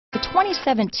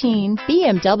2017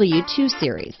 BMW 2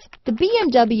 Series. The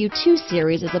BMW 2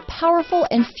 Series is a powerful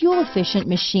and fuel-efficient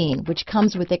machine which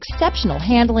comes with exceptional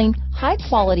handling,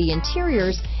 high-quality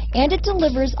interiors, and it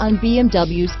delivers on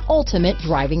BMW's ultimate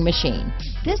driving machine.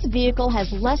 This vehicle has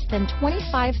less than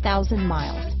 25,000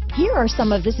 miles. Here are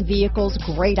some of this vehicle's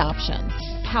great options: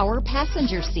 power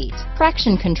passenger seat,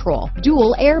 traction control,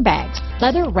 dual airbags,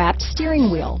 leather-wrapped steering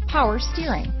wheel, power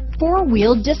steering,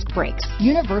 four-wheel disc brakes,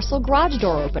 universal garage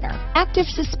door opener, active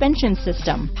suspension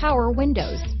system, power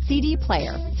windows, CD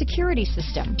player, security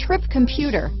system, trip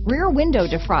computer, rear window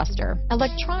defroster,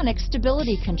 electronic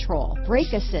stability control,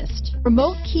 brake assist,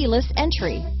 remote keyless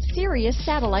entry, Sirius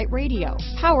satellite radio,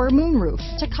 power moonroof,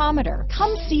 tachometer.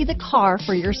 Come see the car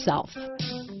for yourself.